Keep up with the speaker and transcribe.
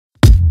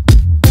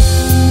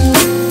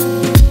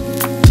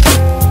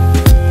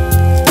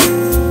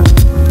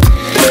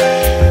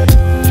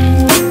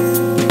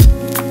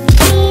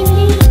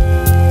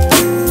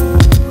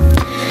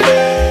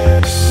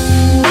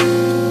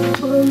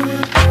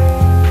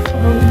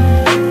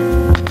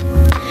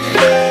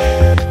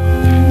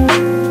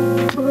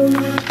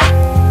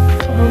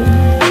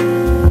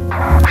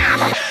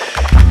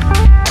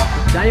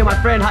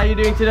are you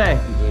doing today?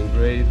 I'm doing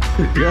great.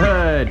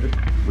 Good.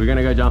 We're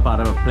gonna go jump out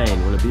of a plane.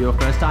 Will it be your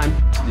first time?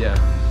 Yeah.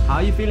 How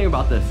are you feeling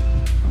about this?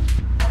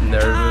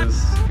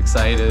 Nervous,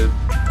 excited,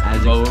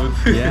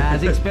 both. Yeah,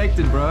 as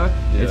expected, bro.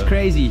 Yeah. It's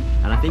crazy,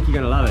 and I think you're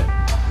gonna love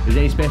it. Is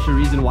there any special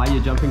reason why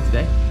you're jumping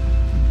today?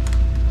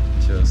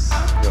 Just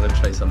wanna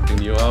try something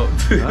new out.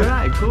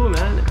 Alright, cool,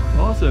 man.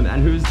 Awesome.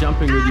 And who's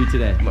jumping with you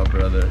today? My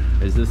brother.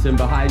 Is this him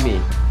behind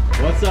me?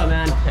 What's up,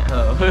 man?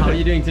 Hello. How are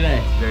you doing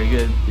today? Very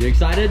good. You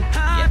excited?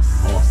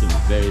 Yes. Awesome.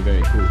 Very,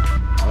 very cool.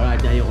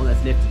 Alright, Daniel, all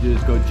that's left to do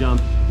is go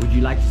jump. Would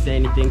you like to say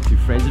anything to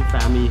friends and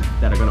family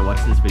that are gonna watch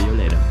this video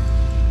later?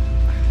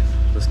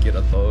 Los quiero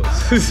a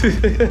todos.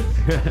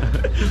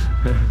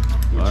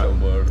 Mucho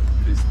amor.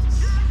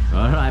 Tristes.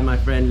 Alright, my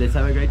friend, let's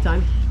have a great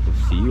time. We'll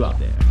see you out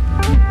there.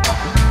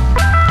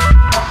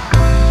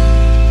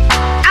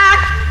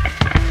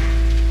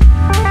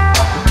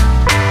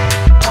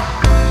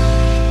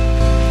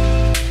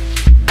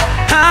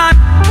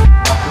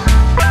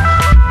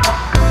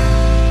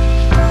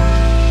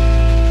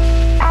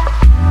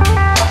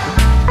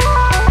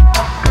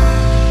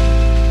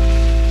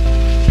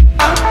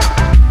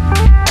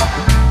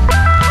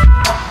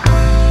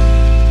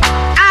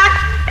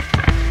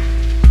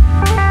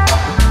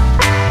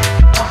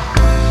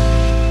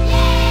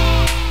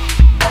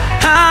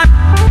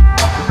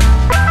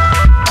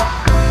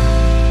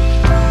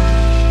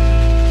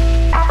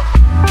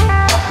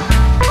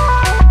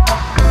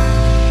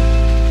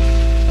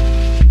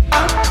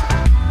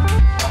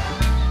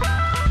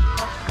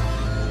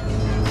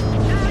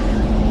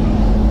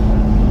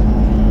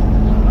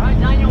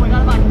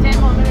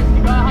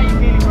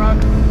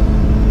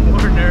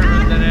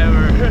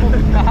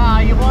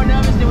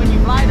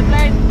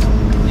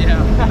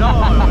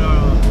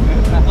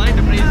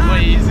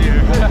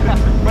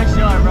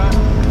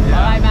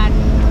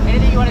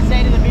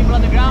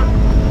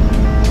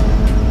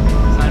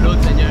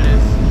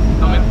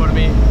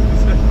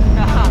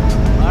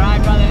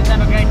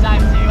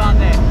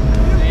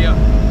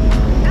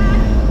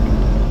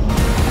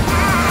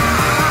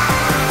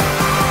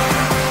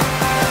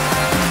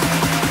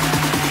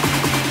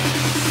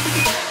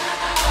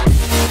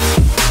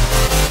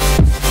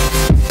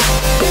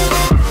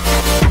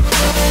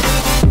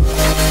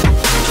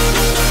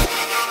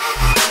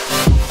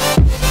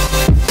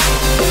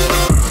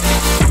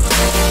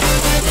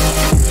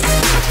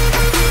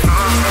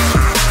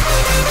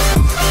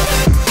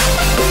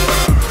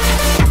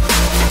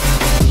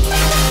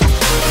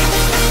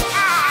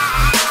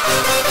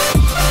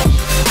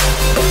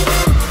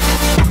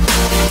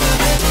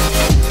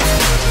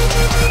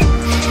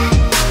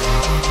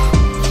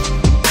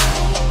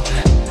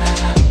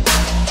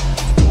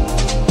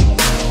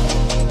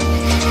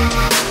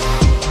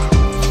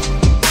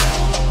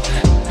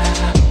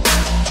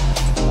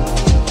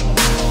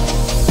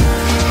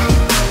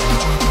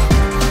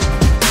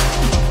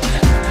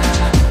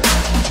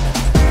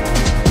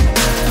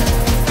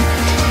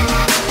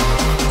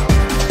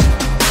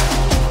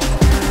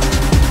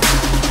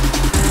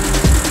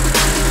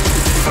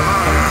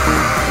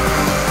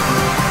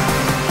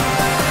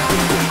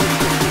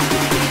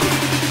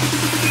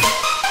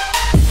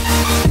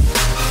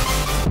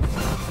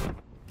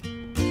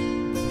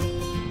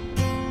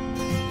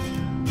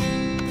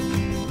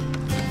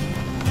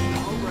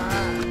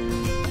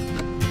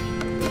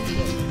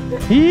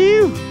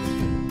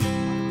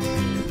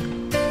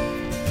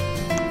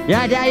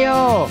 Yeah,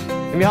 Daniel!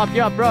 Let me help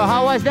you up, bro.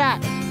 How was that?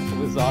 It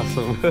was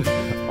awesome.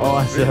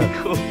 Awesome. Really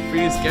cool.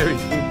 Pretty scary.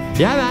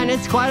 Yeah, man,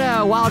 it's quite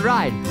a wild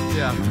ride.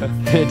 Yeah.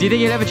 Do you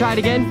think you'll ever try it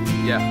again?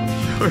 Yeah,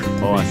 for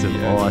sure. Awesome,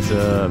 Yeah.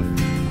 awesome.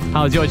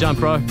 How was your jump,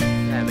 bro?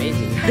 Yeah,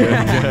 amazing.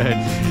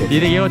 Good. Do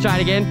you think you'll try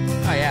it again?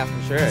 Oh yeah,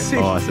 for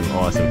sure. Awesome,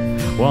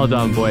 awesome. Well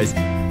done, boys.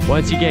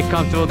 Once you get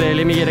comfortable there,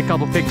 let me get a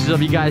couple pictures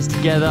of you guys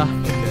together.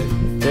 Okay.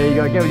 There you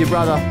go, get with your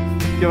brother.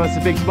 Give us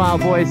a big smile,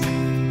 boys.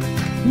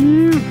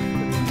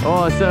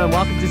 Awesome,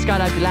 welcome to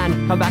Skydive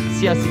DeLand. Come back to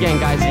see us again,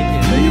 guys.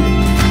 Thank you.